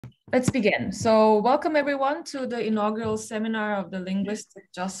Let's begin. So welcome everyone to the inaugural seminar of the Linguistic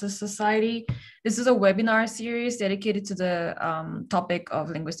Justice Society. This is a webinar series dedicated to the topic of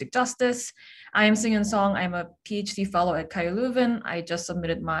linguistic justice. I am Sing Song. I'm a PhD fellow at KU Leuven. I just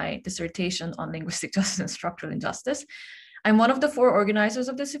submitted my dissertation on linguistic justice and structural injustice. I'm one of the four organizers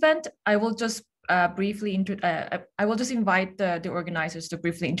of this event. I will just invite the organizers to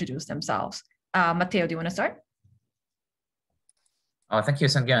briefly introduce themselves. Matteo, do you want to start? Oh, thank you,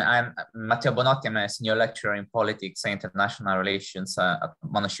 Sanghyun. I'm Matteo Bonotti. I'm a senior lecturer in politics and international relations at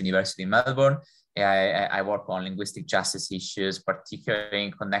Monash University in Melbourne. I work on linguistic justice issues, particularly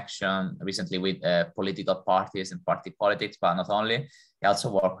in connection recently with political parties and party politics, but not only. I also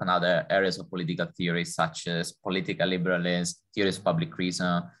work on other areas of political theories, such as political liberalism, theories of public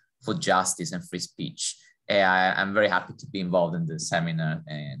reason, food justice, and free speech. I'm very happy to be involved in the seminar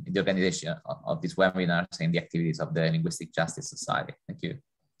and in the organization of this webinar and the activities of the Linguistic Justice Society. Thank you.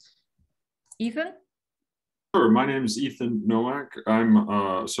 Ethan? Sure, my name is Ethan Nowak. I'm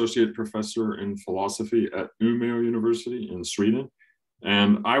an associate professor in philosophy at Umeå University in Sweden.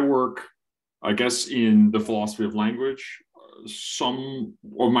 And I work, I guess, in the philosophy of language. Some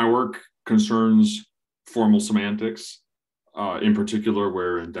of my work concerns formal semantics, in particular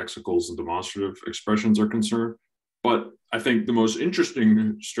where indexicals and demonstrative expressions are concerned. But I think the most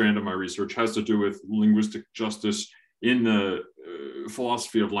interesting strand of my research has to do with linguistic justice in the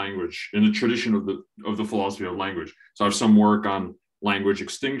philosophy of language, in the tradition of the philosophy of language. So I have some work on language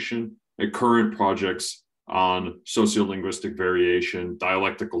extinction and current projects on sociolinguistic variation,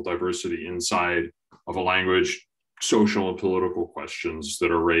 dialectical diversity inside of a language, social and political questions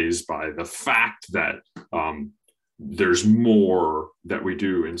that are raised by the fact that there's more that we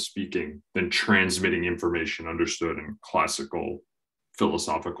do in speaking than transmitting information understood in classical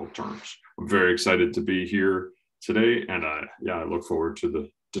philosophical terms. I'm very excited to be here today, and I look forward to the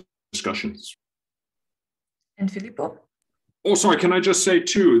discussions. And Filippo? Oh, sorry, can I just say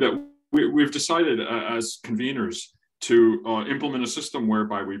too that we've decided as conveners to implement a system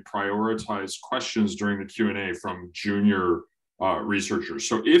whereby we prioritize questions during the Q&A from junior researchers.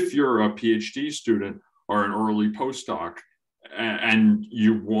 So if you're a PhD student or an early postdoc, and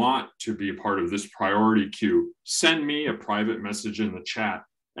you want to be a part of this priority queue, send me a private message in the chat,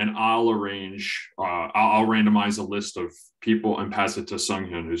 and I'll randomize a list of people and pass it to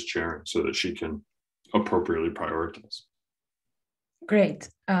Sunghyun, who's chairing, so that she can appropriately prioritize. Great.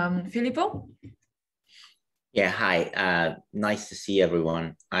 Filippo? Yeah, hi. Nice to see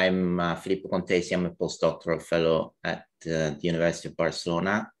everyone. I'm Filippo Contesi. I'm a postdoctoral fellow at the University of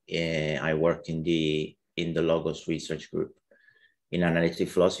Barcelona. I work in the Logos Research Group in analytic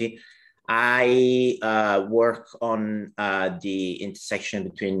philosophy. I work on the intersection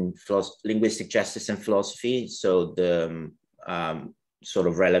between linguistic justice and philosophy, so the sort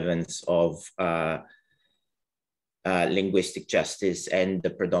of relevance of linguistic justice and the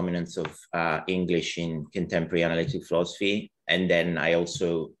predominance of English in contemporary analytic philosophy. And then I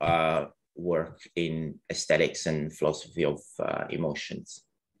also work in aesthetics and philosophy of emotions.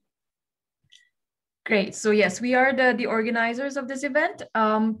 Great. So yes, we are the organizers of this event.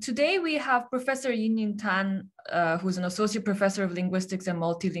 Today we have Professor Ying-Ying Tan, who's an associate professor of linguistics and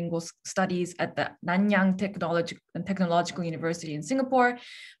multilingual studies at the Nanyang Technological University in Singapore.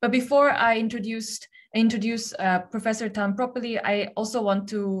 But before I introduce Professor Tan properly, I also want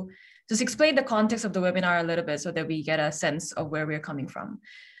to just explain the context of the webinar a little bit so that we get a sense of where we're coming from.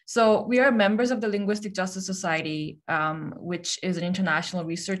 So we are members of the Linguistic Justice Society, which is an international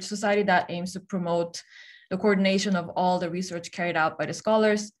research society that aims to promote the coordination of all the research carried out by the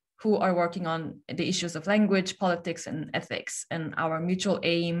scholars who are working on the issues of language, politics, and ethics. And our mutual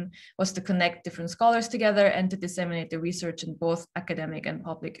aim was to connect different scholars together and to disseminate the research in both academic and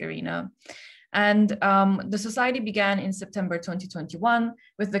public arena. And the society began in September 2021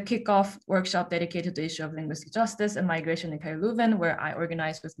 with the kickoff workshop dedicated to the issue of linguistic justice and migration in KU Leuven, where I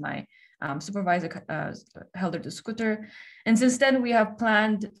organized with my supervisor, Helder de Scoeter. And since then, we have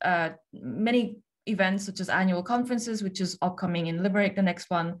planned many events such as annual conferences, which is upcoming in Limerick, the next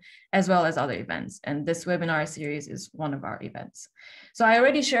one, as well as other events. And this webinar series is one of our events. So I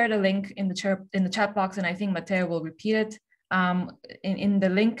already shared a link in the chat box, and I think Matteo will repeat it. In the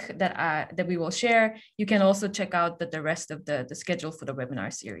link that we will share, you can also check out the rest of the schedule for the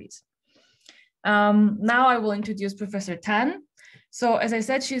webinar series. Now I will introduce Professor Tan. So as I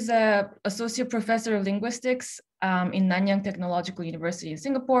said, she's an associate professor of linguistics in Nanyang Technological University in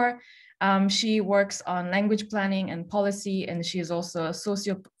Singapore. She works on language planning and policy, and she is also a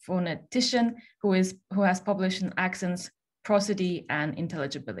sociophonetician who has published in Accents, Prosody, and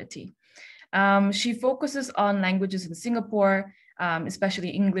Intelligibility. She focuses on languages in Singapore, especially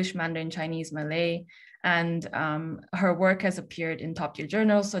English, Mandarin, Chinese, Malay. And her work has appeared in top-tier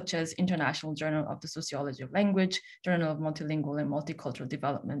journals such as International Journal of the Sociology of Language, Journal of Multilingual and Multicultural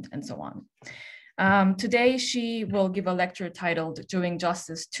Development, and so on. Today, she will give a lecture titled Doing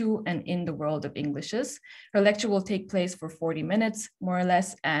Justice to and in the World of Englishes. Her lecture will take place for 40 minutes, more or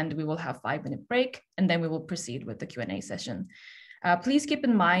less, and we will have a 5-minute break, and then we will proceed with the Q&A session. Please keep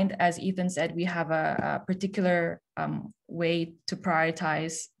in mind, as Ethan said, we have a particular way to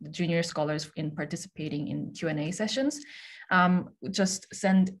prioritize the junior scholars in participating in Q&A sessions. Just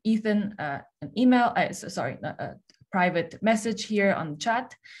send Ethan an email, a private message here on the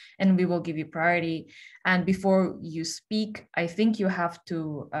chat, and we will give you priority. And before you speak, I think you have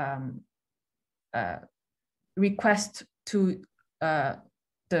to request to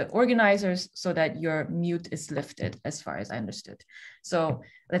the organizers so that your mute is lifted, as far as I understood. So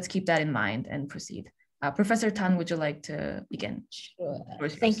let's keep that in mind and proceed. Professor Tan, would you like to begin? Sure.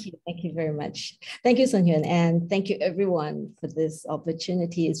 Thank you very much. Thank you, Sun Hyun, and thank you everyone for this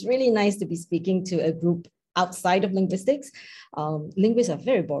opportunity. It's really nice to be speaking to a group outside of linguistics. Linguists are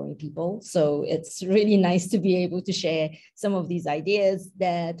very boring people, so it's really nice to be able to share some of these ideas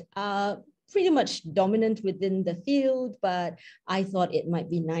that are pretty much dominant within the field, but I thought it might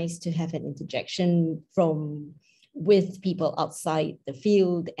be nice to have an interjection with people outside the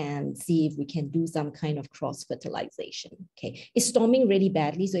field and see if we can do some kind of cross-fertilization. Okay, it's storming really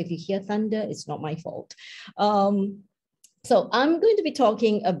badly, so if you hear thunder, it's not my fault. So I'm going to be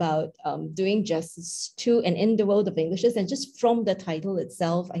talking about doing justice to and in the world of Englishes, and just from the title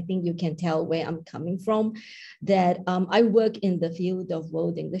itself, I think you can tell where I'm coming from, that I work in the field of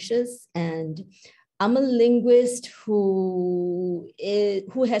world Englishes, and I'm a linguist who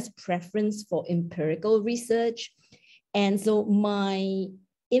has preference for empirical research. And so my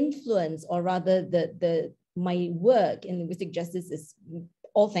influence, or rather my work in linguistic justice, is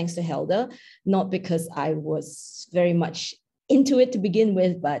all thanks to Helder, not because I was very much into it to begin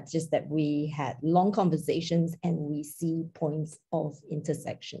with, but just that we had long conversations and we see points of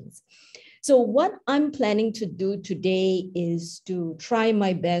intersections. So what I'm planning to do today is to try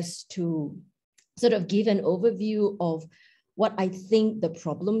my best to sort of give an overview of what I think the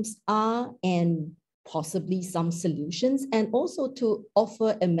problems are and possibly some solutions, and also to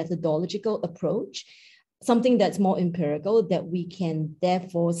offer a methodological approach, something that's more empirical, that we can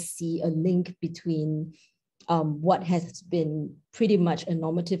therefore see a link between what has been pretty much a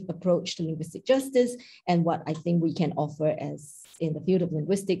normative approach to linguistic justice and what I think we can offer as in the field of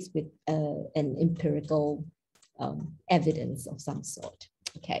linguistics with an empirical evidence of some sort.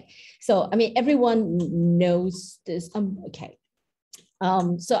 Okay, so I mean, everyone knows this. Okay.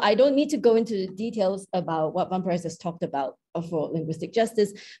 So I don't need to go into the details about what Van Parijs has talked about for linguistic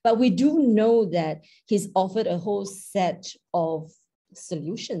justice, but we do know that he's offered a whole set of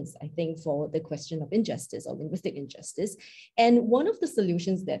solutions, I think, for the question of injustice or linguistic injustice. And one of the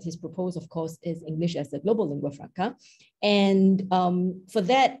solutions that he's proposed, of course, is English as a global lingua franca. And for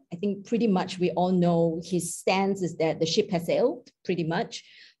that, I think pretty much we all know his stance is that the ship has sailed, pretty much.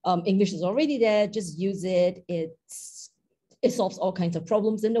 English is already there, just use it. It solves all kinds of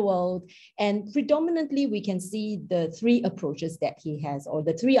problems in the world. And predominantly, we can see the three approaches that he has, or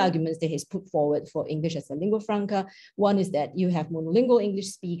the three arguments that he's put forward for English as a lingua franca. One is that you have monolingual English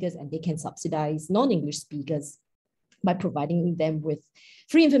speakers and they can subsidize non-English speakers by providing them with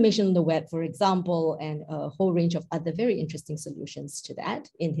free information on the web, for example, and a whole range of other very interesting solutions to that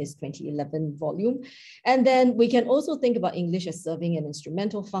in his 2011 volume. And then we can also think about English as serving an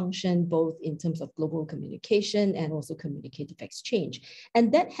instrumental function, both in terms of global communication and also communicative exchange.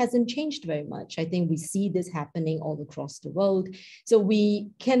 And that hasn't changed very much. I think we see this happening all across the world. So we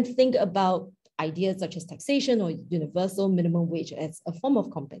can think about ideas such as taxation or universal minimum wage as a form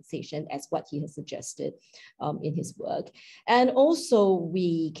of compensation, as what he has suggested in his work. And also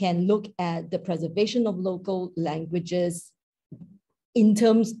we can look at the preservation of local languages in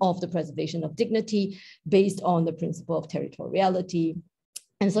terms of the preservation of dignity based on the principle of territoriality.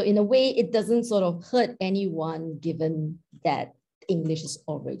 And so in a way, it doesn't sort of hurt anyone given that English is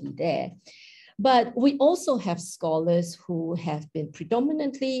already there. But we also have scholars who have been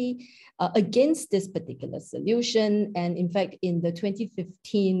predominantly against this particular solution. And in fact, in the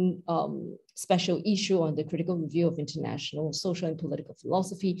 2015 special issue on the critical review of international social and political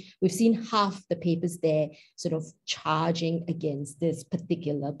philosophy, we've seen half the papers there sort of charging against this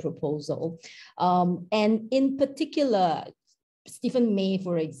particular proposal. And in particular, Stephen May,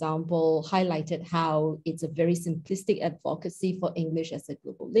 for example, highlighted how it's a very simplistic advocacy for English as a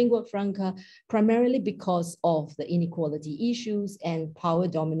global lingua franca, primarily because of the inequality issues and power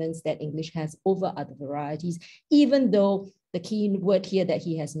dominance that English has over other varieties, even though the key word here that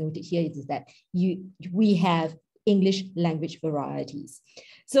he has noted here is that we have English language varieties.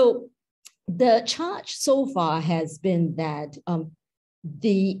 So the charge so far has been that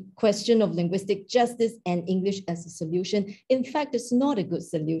the question of linguistic justice and English as a solution, in fact, it's not a good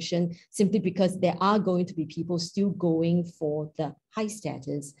solution simply because there are going to be people still going for the high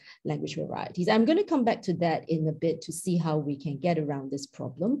status language varieties. I'm going to come back to that in a bit to see how we can get around this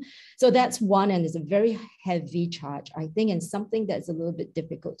problem. So that's one, and it's a very heavy charge, I think, and something that's a little bit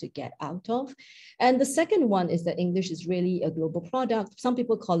difficult to get out of. And the second one is that English is really a global product. Some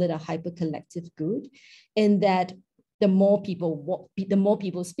people call it a hyper-collective good, in that the more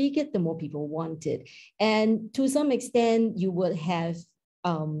people speak it, the more people want it. And to some extent, you will have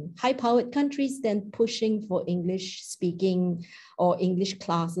high-powered countries then pushing for English speaking or English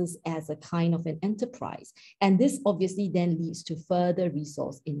classes as a kind of an enterprise. And this obviously then leads to further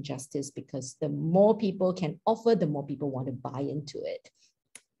resource injustice, because the more people can offer, the more people want to buy into it.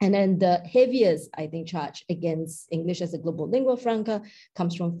 And then the heaviest, I think, charge against English as a global lingua franca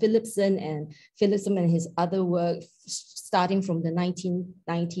comes from Philipson and his other work, starting from the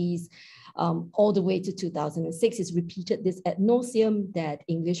 1990s all the way to 2006. He's repeated this ad nauseum, that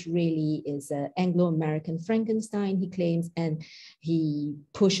English really is an Anglo-American Frankenstein, he claims, and he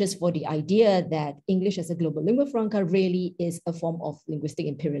pushes for the idea that English as a global lingua franca really is a form of linguistic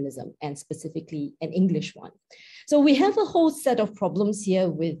imperialism, and specifically an English one. So we have a whole set of problems here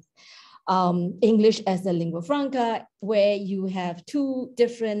with English as a lingua franca, where you have two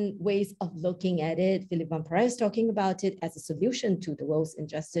different ways of looking at it. Philippe Van Parijs talking about it as a solution to the world's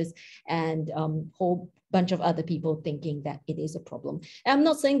injustice, and a whole bunch of other people thinking that it is a problem. And I'm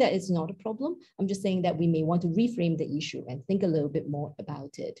not saying that it's not a problem. I'm just saying that we may want to reframe the issue and think a little bit more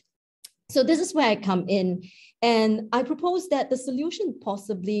about it. So this is where I come in, and I propose that the solution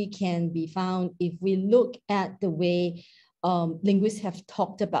possibly can be found if we look at the way linguists have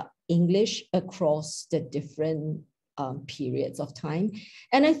talked about English across the different periods of time.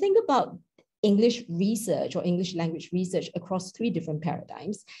 And I think about English research or English language research across three different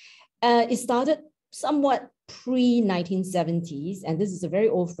paradigms. It started somewhat pre-1970s, and this is a very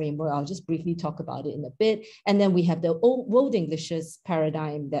old framework. I'll just briefly talk about it in a bit. And then we have the old World English's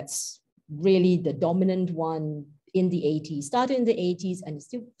paradigm that's really the dominant one in the 80s, started in the 80s and is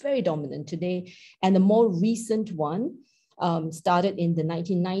still very dominant today. And the more recent one started in the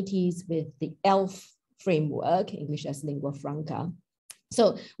 1990s with the ELF framework, English as lingua franca.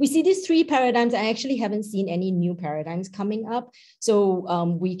 So we see these three paradigms. I actually haven't seen any new paradigms coming up.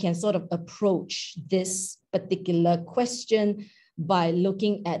 So we can sort of approach this particular question by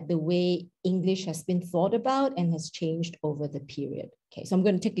looking at the way English has been thought about and has changed over the period. Okay, so I'm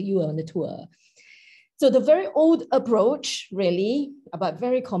going to take you on the tour. So the very old approach, really, but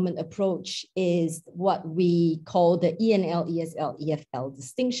very common approach, is what we call the ENL, ESL, EFL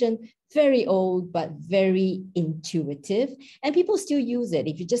distinction. Very old, but very intuitive. And people still use it.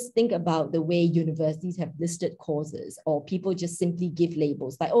 If you just think about the way universities have listed courses, or people just simply give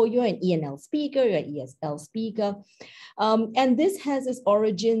labels like, oh, you're an ENL speaker, you're an ESL speaker. And this has its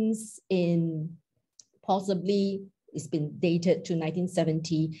origins in possibly, it's been dated to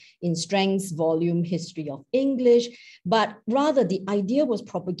 1970 in Strang's volume History of English, but rather the idea was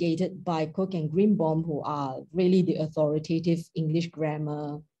propagated by Cook and Greenbaum, who are really the authoritative English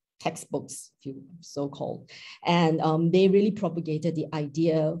grammar textbooks, if you so-called. And they really propagated the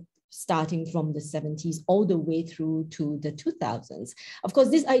idea starting from the 70s all the way through to the 2000s. Of course,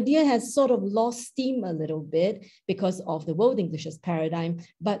 this idea has sort of lost steam a little bit because of the World English's paradigm,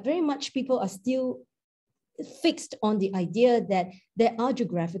 but very much people are still fixed on the idea that there are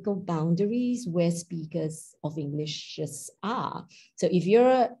geographical boundaries where speakers of English just are. So if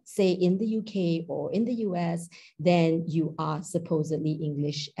you're, say, in the UK or in the US, then you are supposedly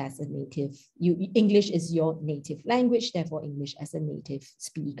English as a native. English is your native language, therefore English as a native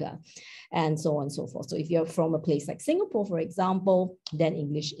speaker, and so on and so forth. So if you're from a place like Singapore, for example, then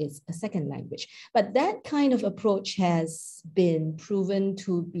English is a second language. But that kind of approach has been proven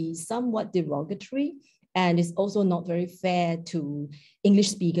to be somewhat derogatory, and it's also not very fair to English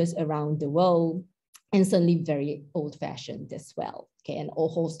speakers around the world, and certainly very old-fashioned as well, okay, and a whole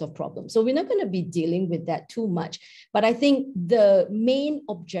host of problems. So we're not going to be dealing with that too much, but I think the main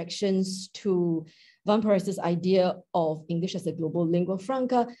objections to Van Parijs's idea of English as a global lingua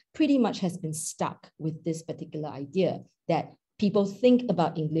franca pretty much has been stuck with this particular idea, that people think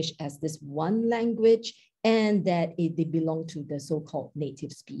about English as this one language, and that they belong to the so-called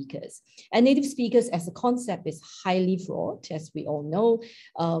native speakers. And native speakers as a concept is highly fraught, as we all know,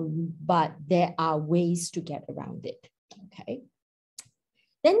 but there are ways to get around it, okay?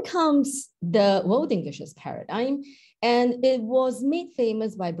 Then comes the World Englishes paradigm, and it was made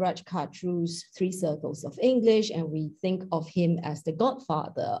famous by Braj Kachru's 3 Circles of English, and we think of him as the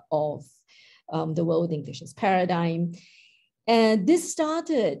godfather of the World Englishes paradigm. And this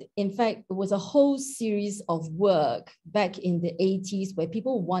started, in fact, it was a whole series of work back in the 80s where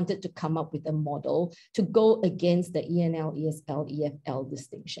people wanted to come up with a model to go against the ENL, ESL, EFL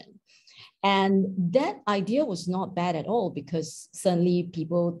distinction. And that idea was not bad at all, because certainly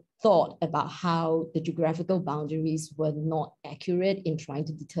people thought about how the geographical boundaries were not accurate in trying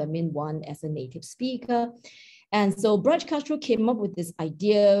to determine one as a native speaker. And so Braj Kachru came up with this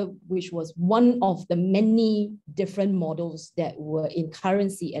idea, which was one of the many different models that were in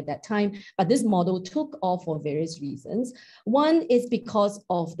currency at that time. But this model took off for various reasons. One is because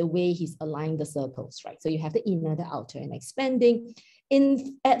of the way he's aligned the circles, right? So you have the inner, the outer, and expanding.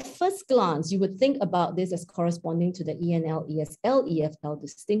 At first glance, you would think about this as corresponding to the ENL, ESL, EFL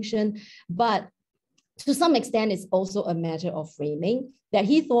distinction, but to some extent, it's also a matter of framing, that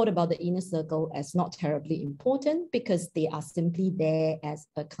he thought about the inner circle as not terribly important because they are simply there as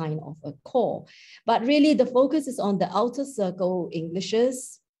a kind of a core. But really, the focus is on the outer circle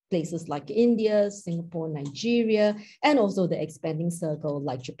Englishes, places like India, Singapore, Nigeria, and also the expanding circle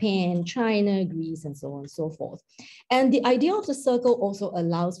like Japan, China, Greece, and so on and so forth. And the idea of the circle also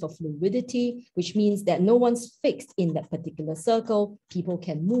allows for fluidity, which means that no one's fixed in that particular circle. People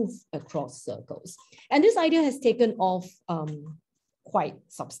can move across circles. And this idea has taken off quite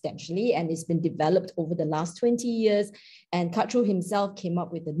substantially, and it's been developed over the last 20 years. And Kachru himself came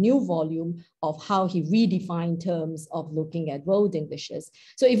up with a new volume of how he redefined terms of looking at World Englishes.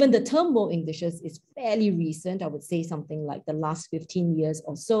 So even the term World Englishes is fairly recent, I would say something like the last 15 years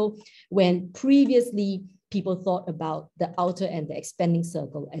or so, when previously people thought about the outer and the expanding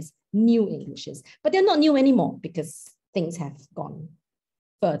circle as new Englishes, but they're not new anymore because things have gone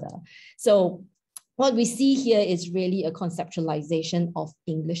further. So what we see here is really a conceptualization of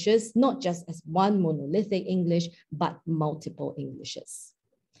Englishes, not just as one monolithic English, but multiple Englishes.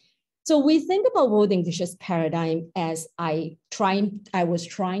 So we think about World Englishes paradigm as I was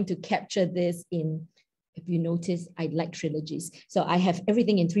trying to capture this in, if you notice, I like trilogies. So I have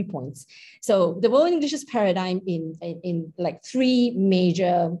everything in 3 points. So the World Englishes paradigm in like 3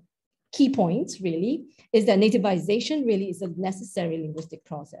 major key points really is that nativization really is a necessary linguistic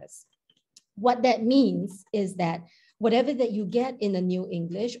process. What that means is that whatever that you get in a new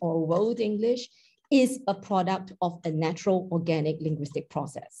English or World English is a product of a natural organic linguistic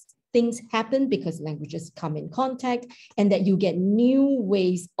process. Things happen because languages come in contact, and that you get new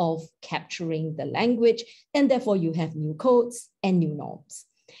ways of capturing the language, and therefore you have new codes and new norms.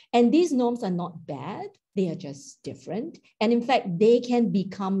 And these norms are not bad, they are just different. And in fact, they can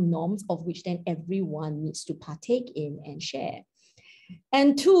become norms of which then everyone needs to partake in and share.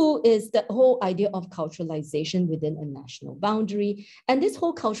 And 2 is the whole idea of culturalization within a national boundary. And this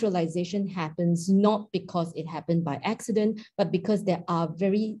whole culturalization happens not because it happened by accident, but because there are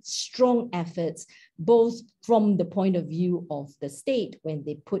very strong efforts, both from the point of view of the state when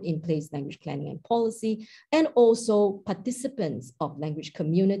they put in place language planning and policy, and also participants of language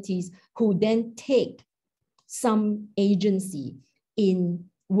communities who then take some agency in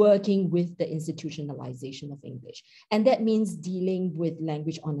working with the institutionalization of English. And that means dealing with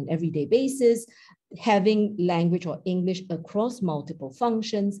language on an everyday basis, having language or English across multiple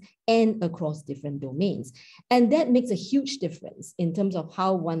functions and across different domains. And that makes a huge difference in terms of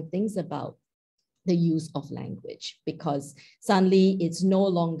how one thinks about the use of language, because suddenly it's no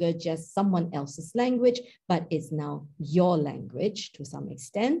longer just someone else's language, but it's now your language to some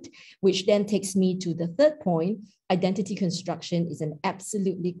extent, which then takes me to the 3rd point. Identity construction is an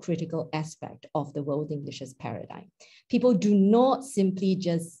absolutely critical aspect of the World Englishes paradigm. People do not simply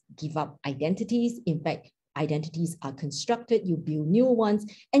just give up identities. In fact, identities are constructed, you build new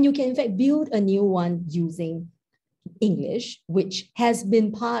ones, and you can in fact build a new one using English, which has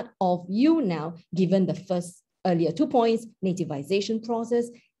been part of you now, given the earlier 2 points, nativization process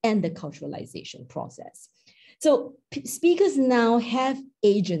and the culturalization process. So speakers now have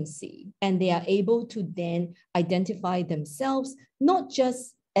agency, and they are able to then identify themselves, not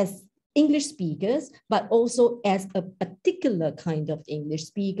just as English speakers, but also as a particular kind of English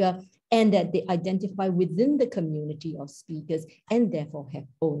speaker, and that they identify within the community of speakers and therefore have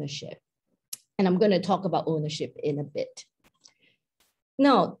ownership. And I'm going to talk about ownership in a bit.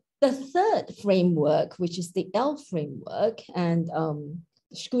 Now, the 3rd framework, which is the L framework, and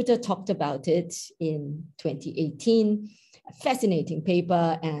Scooter talked about it in 2018, a fascinating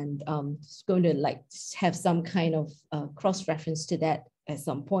paper, and it's going to like have some kind of cross-reference to that at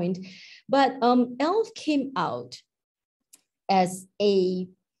some point. But ELF came out as a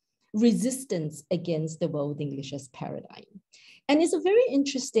resistance against the world English's paradigm. And it's a very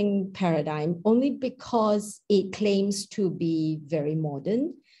interesting paradigm only because it claims to be very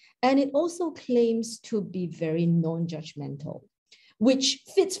modern, and it also claims to be very non-judgmental, which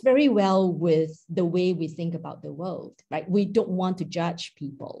fits very well with the way we think about the world, right? We don't want to judge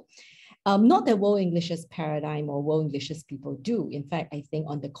people. Not that world English's paradigm or world English's people do. In fact, I think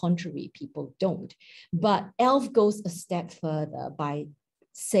on the contrary, people don't. But ELF goes a step further by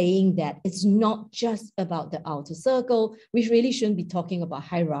saying that it's not just about the outer circle. We really shouldn't be talking about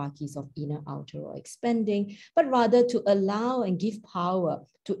hierarchies of inner, outer, or expanding, but rather to allow and give power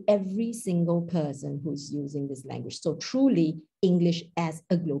to every single person who's using this language. So truly English as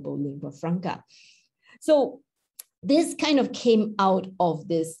a global lingua franca. So this kind of came out of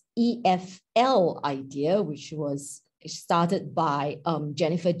this EFL idea, which was started by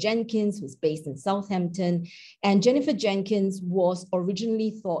Jennifer Jenkins, who's based in Southampton. And Jennifer Jenkins was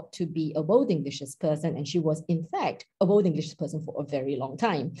originally thought to be a world English's person, and she was in fact a world English's person for a very long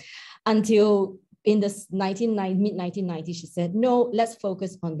time, until in the mid-1990s, she said, no, let's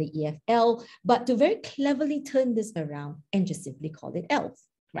focus on the EFL, but to very cleverly turn this around and just simply call it ELF,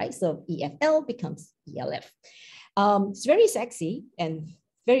 right? So EFL becomes ELF. It's very sexy and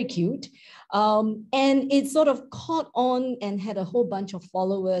very cute. And it sort of caught on and had a whole bunch of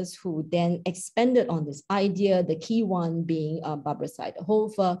followers who then expanded on this idea, the key one being Barbara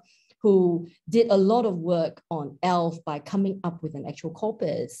Seiderhofer, who did a lot of work on ELF by coming up with an actual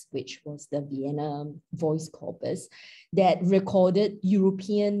corpus, which was the Vienna voice corpus, that recorded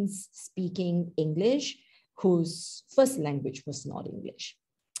Europeans speaking English whose first language was not English.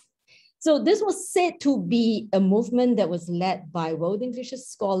 So this was said to be a movement that was led by World English's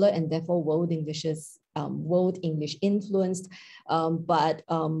scholar and therefore World English's World English influenced, but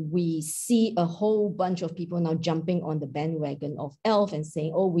we see a whole bunch of people now jumping on the bandwagon of ELF and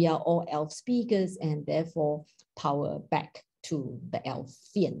saying, oh, we are all ELF speakers and therefore power back to the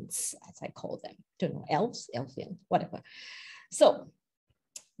Elfians, as I call them. Don't know, elves, Elfian, whatever. So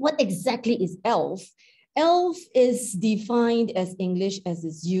what exactly is ELF? ELF is defined as English as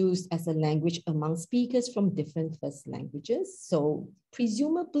is used as a language among speakers from different first languages. So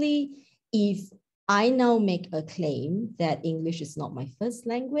presumably, if I now make a claim that English is not my first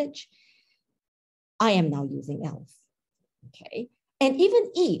language, I am now using ELF, okay? And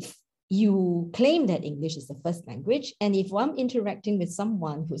even if you claim that English is the first language, and if I'm interacting with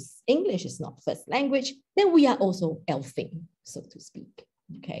someone whose English is not first language, then we are also ELFing, so to speak,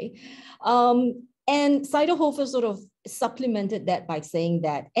 okay? And Seiderhofer sort of supplemented that by saying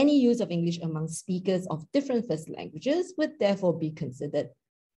that any use of English among speakers of different first languages would therefore be considered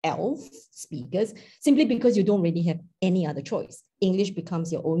ELF speakers, simply because you don't really have any other choice. English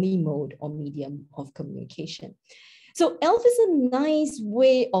becomes your only mode or medium of communication. So ELF is a nice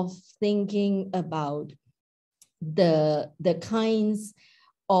way of thinking about the kinds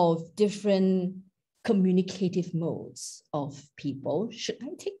of different communicative modes of people. Should I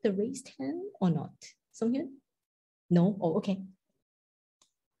take the raised hand or not? Songhyun? No? Oh, okay.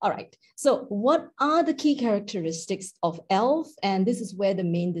 All right. So what are the key characteristics of ELF? And this is where the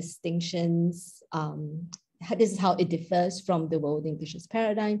main distinctions, this is how it differs from the world English's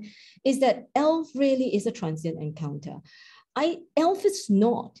paradigm, is that ELF really is a transient encounter. ELF is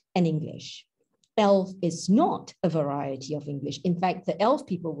not an English. ELF is not a variety of English. In fact, the ELF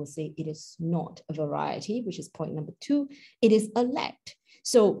people will say it is not a variety, which is point number 2. It is a lect.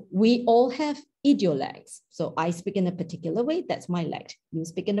 So we all have idiolects. So I speak in a particular way, that's my lect. You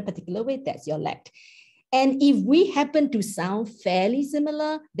speak in a particular way, that's your lect. And if we happen to sound fairly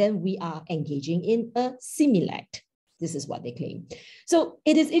similar, then we are engaging in a similect. This is what they claim. So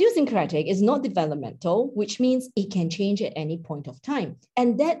it is idiosyncratic, it's not developmental, which means it can change at any point of time.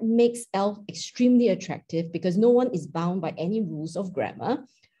 And that makes ELF extremely attractive because no one is bound by any rules of grammar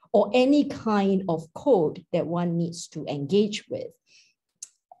or any kind of code that one needs to engage with.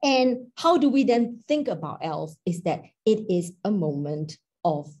 And how do we then think about ELF is that it is a moment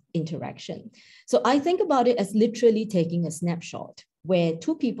of interaction. So I think about it as literally taking a snapshot where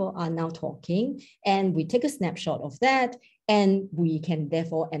two people are now talking and we take a snapshot of that and we can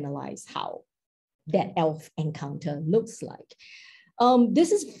therefore analyze how that ELF encounter looks like.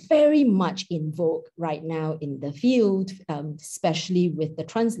 This is very much in vogue right now in the field, especially with the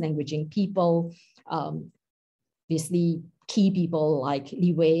translanguaging people. Obviously, key people like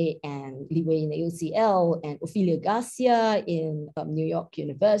Li Wei in the UCL and Ophelia Garcia in New York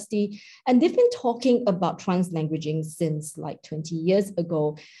University. And they've been talking about translanguaging since like 20 years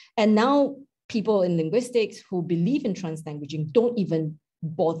ago. And now people in linguistics who believe in translanguaging don't even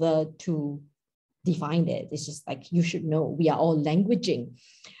bother to defined it. It's just like, you should know, we are all languaging.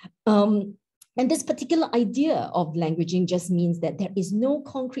 And this particular idea of languaging just means that there is no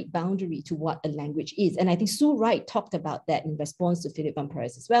concrete boundary to what a language is. And I think Sue Wright talked about that in response to Philippe Van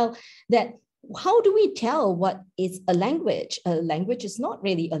Parijs as well, that how do we tell what is a language? A language is not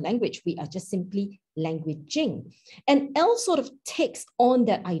really a language. We are just simply languaging. And ELF sort of takes on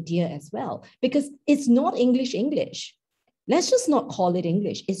that idea as well, because it's not English. Let's just not call it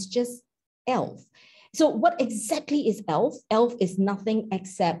English. It's just ELF. So what exactly is ELF? ELF is nothing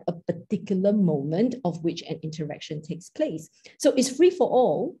except a particular moment of which an interaction takes place. So it's free for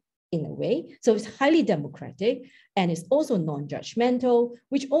all in a way. So it's highly democratic and it's also non-judgmental,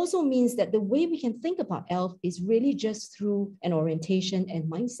 which also means that the way we can think about ELF is really just through an orientation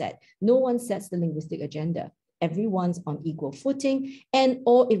and mindset. No one sets the linguistic agenda. Everyone's on equal footing, and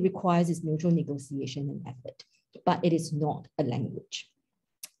all it requires is mutual negotiation and effort. But it is not a language.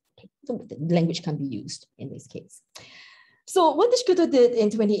 So the language can be used in this case. So what Braj Kachru did in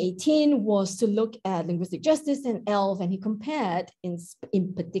 2018 was to look at linguistic justice and ELF, and he compared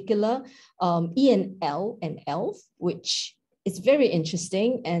in particular ENL and ELF, which is very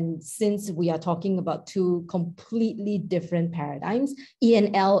interesting. And since we are talking about two completely different paradigms,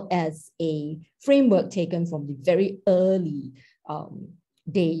 ENL as a framework taken from the very early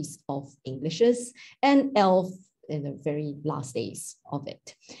days of Englishes, and ELF in the very last days of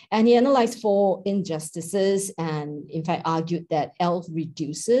it. And he analyzed 4 injustices and in fact argued that ELF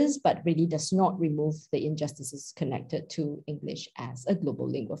reduces, but really does not remove the injustices connected to English as a global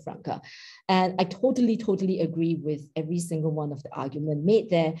lingua franca. And I totally agree with every single one of the argument made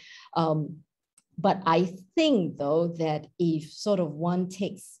there. But I think though that if sort of one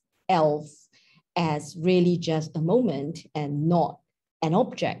takes ELF as really just a moment and not an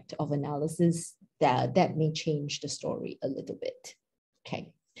object of analysis, that may change the story a little bit.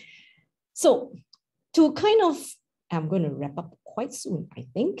 Okay, so to kind of, I'm going to wrap up quite soon, I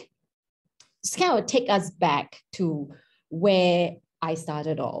think. This kind of take us back to where I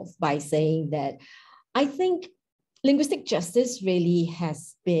started off by saying that I think linguistic justice really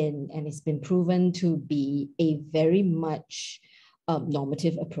has been, and it's been proven to be a very much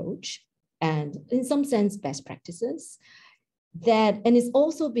normative approach, and in some sense, best practices. And it's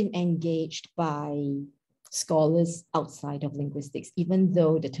also been engaged by scholars outside of linguistics, even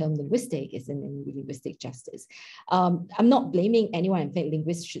though the term linguistic isn't in linguistic justice. I'm not blaming anyone. In fact,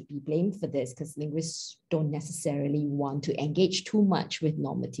 linguists should be blamed for this because linguists don't necessarily want to engage too much with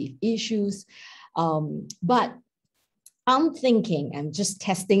normative issues. But I'm thinking, I'm just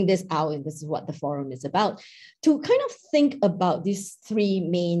testing this out, and this is what the forum is about, to kind of think about these 3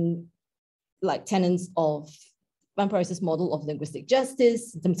 main tenets of Van Parijs' model of linguistic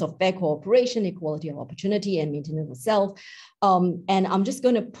justice in terms of fair cooperation, equality of opportunity, and maintenance of self. And I'm just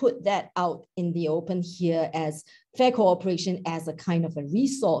going to put that out in the open here as fair cooperation as a kind of a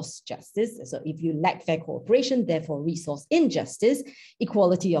resource justice. So if you lack fair cooperation, therefore resource injustice,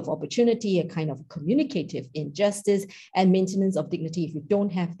 equality of opportunity, a kind of communicative injustice, and maintenance of dignity. If you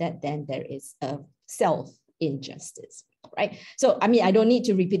don't have that, then there is a self injustice. Right? So, I mean, I don't need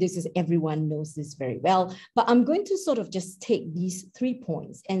to repeat this because everyone knows this very well, but I'm going to sort of just take these 3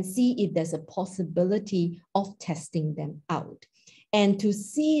 points and see if there's a possibility of testing them out, and to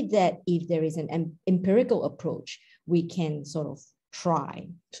see that if there is an empirical approach, we can sort of try.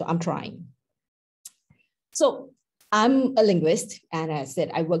 So I'm trying. So I'm a linguist, and as I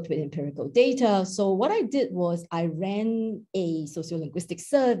said, I worked with empirical data. So what I did was I ran a sociolinguistic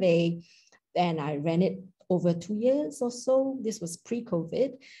survey, and I ran it over 2 years or so. This was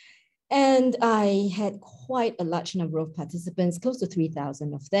pre-COVID. And I had quite a large number of participants, close to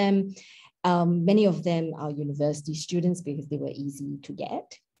 3,000 of them. Many of them are university students because they were easy to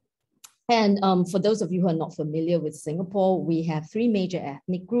get. And for those of you who are not familiar with Singapore, we have 3 major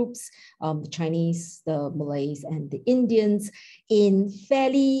ethnic groups, the Chinese, the Malays, and the Indians, in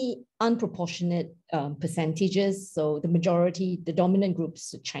fairly unproportionate percentages. So the majority, the dominant group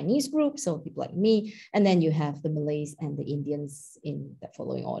is the Chinese group, so people like me, and then you have the Malays and the Indians in the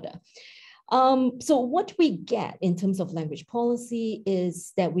following order. So what we get in terms of language policy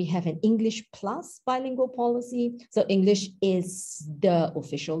is that we have an English plus bilingual policy. So English is the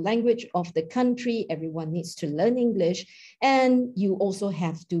official language of the country. Everyone needs to learn English. And you also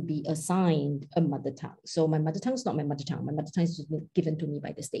have to be assigned a mother tongue. So my mother tongue is not my mother tongue. My mother tongue is given to me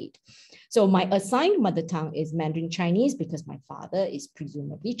by the state. So my assigned mother tongue is Mandarin Chinese because my father is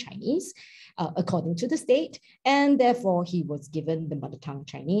presumably Chinese, according to the state. And therefore he was given the mother tongue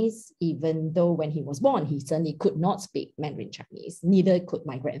Chinese, even though when he was born, he certainly could not speak Mandarin Chinese, neither could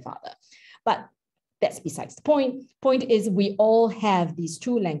my grandfather. But that's besides the point. Point is we all have these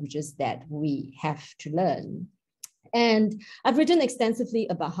two languages that we have to learn. And I've written extensively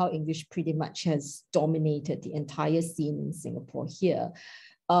about how English pretty much has dominated the entire scene in Singapore here.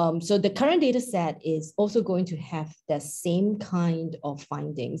 So the current data set is also going to have the same kind of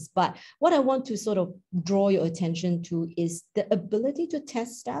findings. But what I want to sort of draw your attention to is the ability to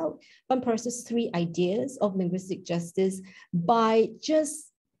test out Van Parijs' 3 ideas of linguistic justice by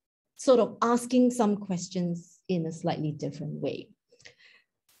just sort of asking some questions in a slightly different way.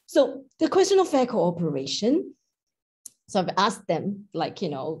 So the question of fair cooperation. So I've asked them, like,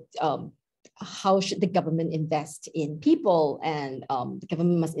 how should the government invest in people? And the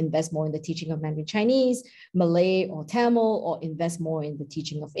government must invest more in the teaching of Mandarin Chinese, Malay, or Tamil, or invest more in the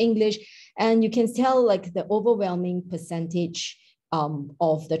teaching of English. And you can tell like the overwhelming percentage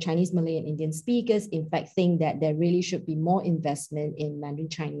of the Chinese, Malay, and Indian speakers, in fact, think that there really should be more investment in Mandarin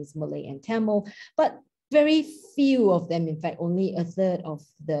Chinese, Malay, and Tamil. But very few of them, in fact, only a third of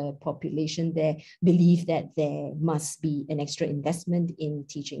the population there believe that there must be an extra investment in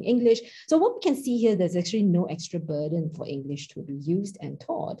teaching English. So what we can see here, there's actually no extra burden for English to be used and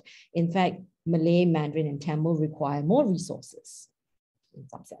taught. In fact, Malay, Mandarin, and Tamil require more resources in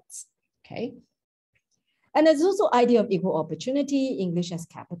some sense, okay? And there's also idea of equal opportunity, English as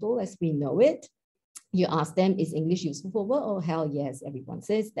capital as we know it. You ask them, is English useful for work? Oh, hell yes, everyone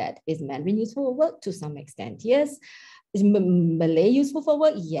says that. Is Mandarin useful for work? To some extent, yes. Is Malay useful for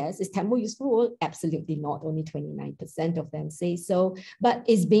work? Yes. Is Tamil useful for work? Absolutely not. Only 29% of them say so. But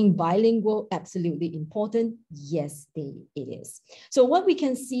is being bilingual absolutely important? Yes, it is. So what we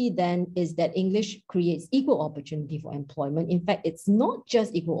can see then is that English creates equal opportunity for employment. In fact, it's not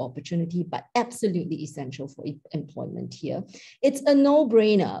just equal opportunity, but absolutely essential for employment here. It's a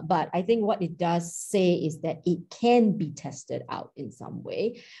no-brainer, but I think what it does say is that it can be tested out in some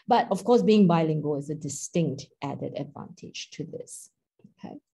way. But of course, being bilingual is a distinct added advantage to this,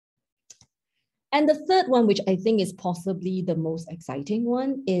 okay? And the third one, which I think is possibly the most exciting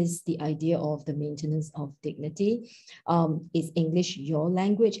one, is the idea of the maintenance of dignity. Is English your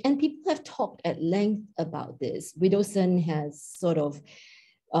language? And people have talked at length about this. Widdowson has sort of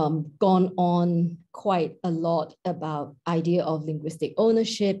gone on quite a lot about idea of linguistic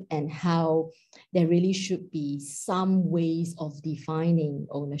ownership and how there really should be some ways of defining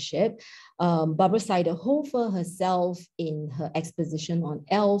ownership. Barbara Seider-Hofer herself in her exposition on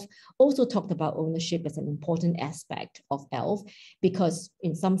ELF also talked about ownership as an important aspect of ELF because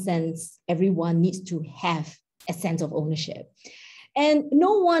in some sense, everyone needs to have a sense of ownership. And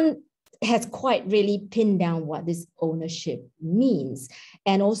no one has quite really pinned down what this ownership means,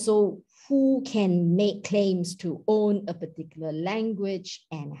 and also who can make claims to own a particular language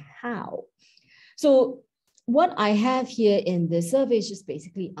and how. So what I have here in the survey is just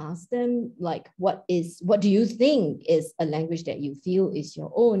basically ask them, like, what do you think is a language that you feel is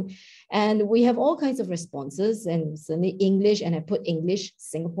your own? And we have all kinds of responses, and certainly English, and I put English,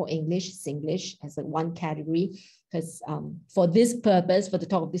 Singapore English, Singlish as a one category, because for this purpose, for the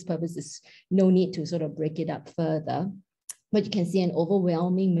talk of this purpose, there's no need to sort of break it up further. But you can see an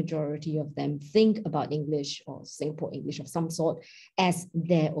overwhelming majority of them think about English or Singapore English of some sort as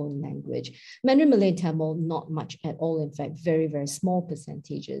their own language. Mandarin, Malay, Tamil, not much at all. In fact, very, very small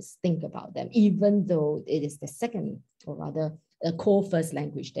percentages think about them, even though it is the second, or rather a core first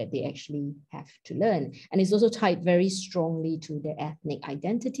language that they actually have to learn. And it's also tied very strongly to their ethnic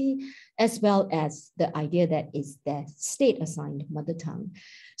identity, as well as the idea that it's their state-assigned mother tongue.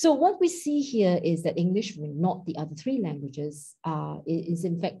 So what we see here is that English, not the other three languages, is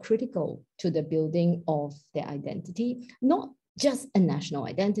in fact critical to the building of their identity, not just a national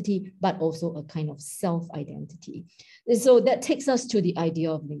identity, but also a kind of self-identity. So that takes us to the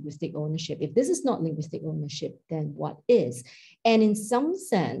idea of linguistic ownership. If this is not linguistic ownership, then what is? And in some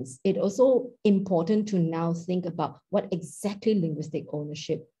sense, it's also important to now think about what exactly linguistic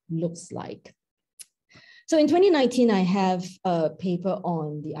ownership looks like. So in 2019, I have a paper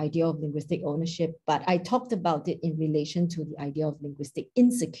on the idea of linguistic ownership, but I talked about it in relation to the idea of linguistic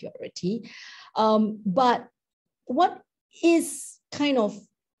insecurity. But what is kind of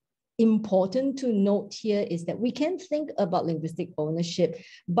important to note here is that we can think about linguistic ownership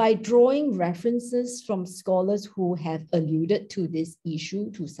by drawing references from scholars who have alluded to this issue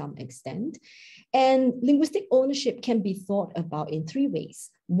to some extent. And linguistic ownership can be thought about in three ways.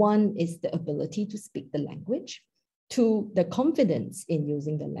 One is the ability to speak the language. Two, the confidence in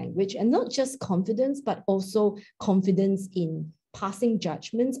using the language, and not just confidence, but also confidence in passing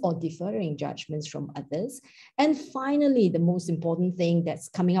judgments or deferring judgments from others. And finally, the most important thing that's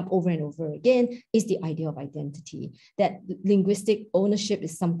coming up over and over again is the idea of identity, that linguistic ownership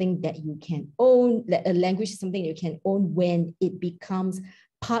is something that you can own, that a language is something you can own when it becomes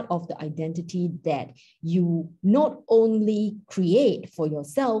part of the identity that you not only create for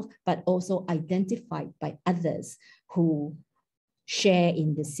yourself, but also identified by others who share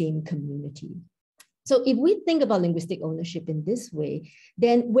in the same community. So if we think about linguistic ownership in this way,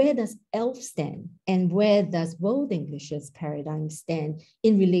 then where does ELF stand and where does World English's paradigm stand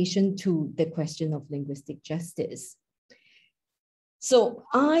in relation to the question of linguistic justice? So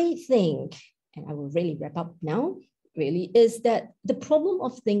I think, and I will really wrap up now, really, is that the problem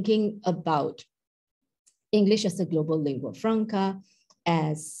of thinking about English as a global lingua franca,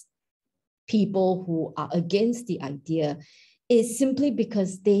 as people who are against the idea, is simply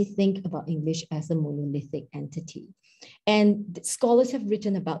because they think about English as a monolithic entity. And scholars have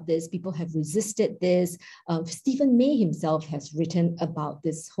written about this, people have resisted this. Stephen May himself has written about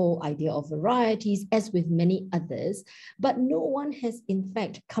this whole idea of varieties, as with many others, but no one has in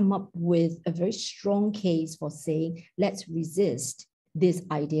fact come up with a very strong case for saying, let's resist this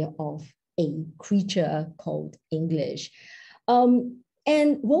idea of a creature called English.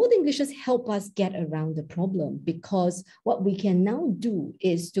 And World Englishes help us get around the problem, because what we can now do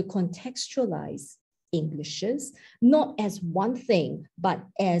is to contextualize Englishes, not as one thing, but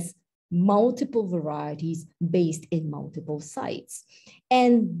as multiple varieties based in multiple sites.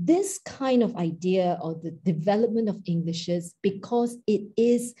 And this kind of idea of the development of Englishes, because it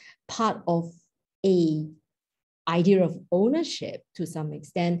is part of a idea of ownership to some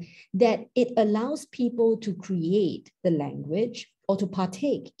extent, that it allows people to create the language or to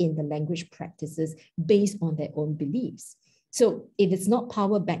partake in the language practices based on their own beliefs. So if it's not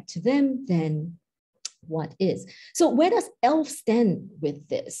power back to them, then what is? So where does ELF stand with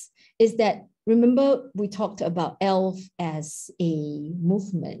this? Is that, remember, we talked about ELF as a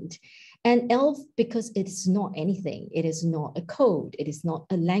movement. And ELF, because it's not anything, it is not a code, it is not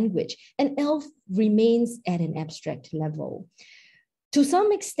a language. And ELF remains at an abstract level. To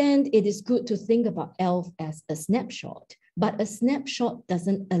some extent, it is good to think about ELF as a snapshot, but a snapshot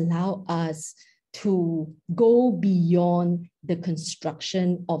doesn't allow us to go beyond the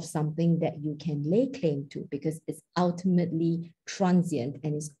construction of something that you can lay claim to, because it's ultimately transient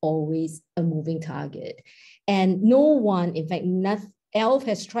and is always a moving target. And no one, in fact, ELF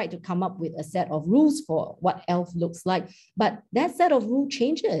has tried to come up with a set of rules for what ELF looks like, but that set of rules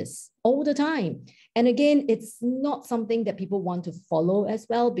changes all the time. And again, it's not something that people want to follow as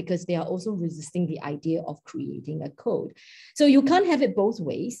well, because they are also resisting the idea of creating a code. So you can't have it both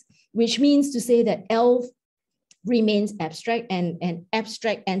ways, which means to say that ELF remains abstract, and an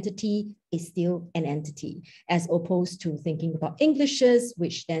abstract entity is still an entity, as opposed to thinking about Englishes,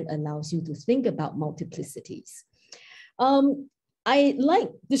 which then allows you to think about multiplicities. I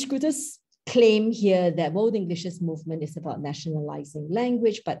like the Scruter's claim here that World English's movement is about nationalizing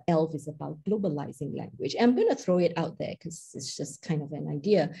language, but ELF is about globalizing language. And I'm going to throw it out there because it's just kind of an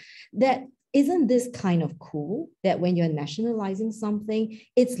idea that, isn't this kind of cool that when you're nationalizing something,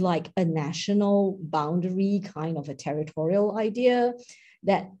 it's like a national boundary, kind of a territorial idea,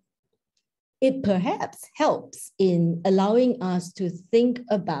 that it perhaps helps in allowing us to think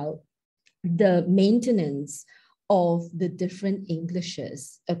about the maintenance of the different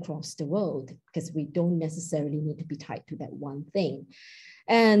Englishes across the world, because we don't necessarily need to be tied to that one thing.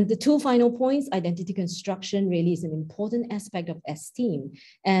 And the two final points, identity construction really is an important aspect of esteem.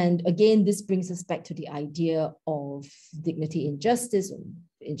 And again, this brings us back to the idea of dignity in justice,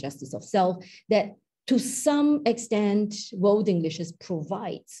 injustice of self, that to some extent, World Englishes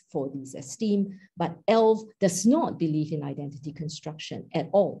provides for this esteem, but ELF does not believe in identity construction at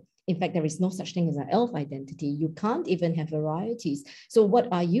all. In fact, there is no such thing as an ELF identity. You can't even have varieties. So what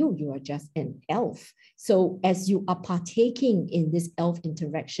are you? You are just an ELF. So as you are partaking in this ELF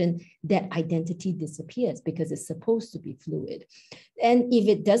interaction, that identity disappears because it's supposed to be fluid. And if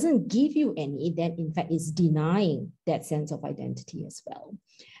it doesn't give you any, then in fact it's denying that sense of identity as well.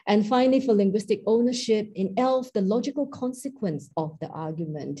 And finally, for linguistic ownership in ELF, the logical consequence of the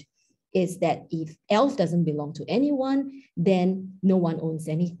argument is that if ELF doesn't belong to anyone, then no one owns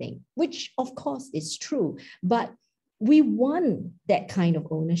anything, which of course is true. But we want that kind of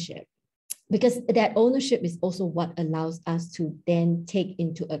ownership, because that ownership is also what allows us to then take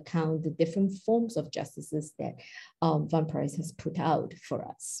into account the different forms of justices that Van Parijs has put out for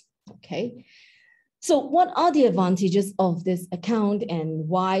us, okay? So what are the advantages of this account, and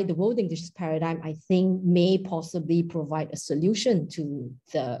why the World English paradigm, I think, may possibly provide a solution to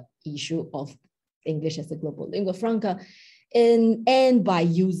the issue of English as a global lingua franca? And by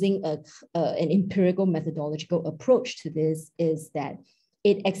using an empirical methodological approach to this is that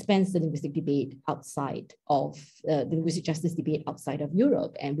it expands the linguistic debate outside of the linguistic justice debate outside of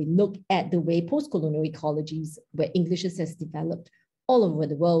Europe. And we look at the way post-colonial ecologies where English has developed all over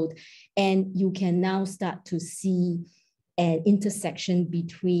the world. And you can now start to see an intersection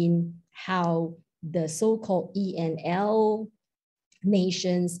between how the so-called ENL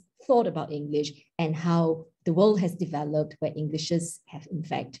nations thought about English and how the world has developed where Englishes have in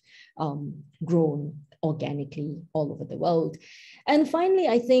fact grown organically all over the world. And finally,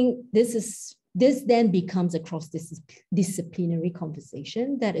 I think this then becomes a cross-disciplinary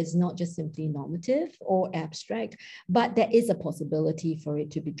conversation that is not just simply normative or abstract, but there is a possibility for it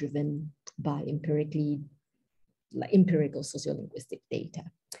to be driven by empirical sociolinguistic data.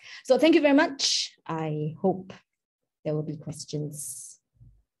 So thank you very much. I hope there will be questions.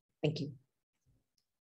 Thank you.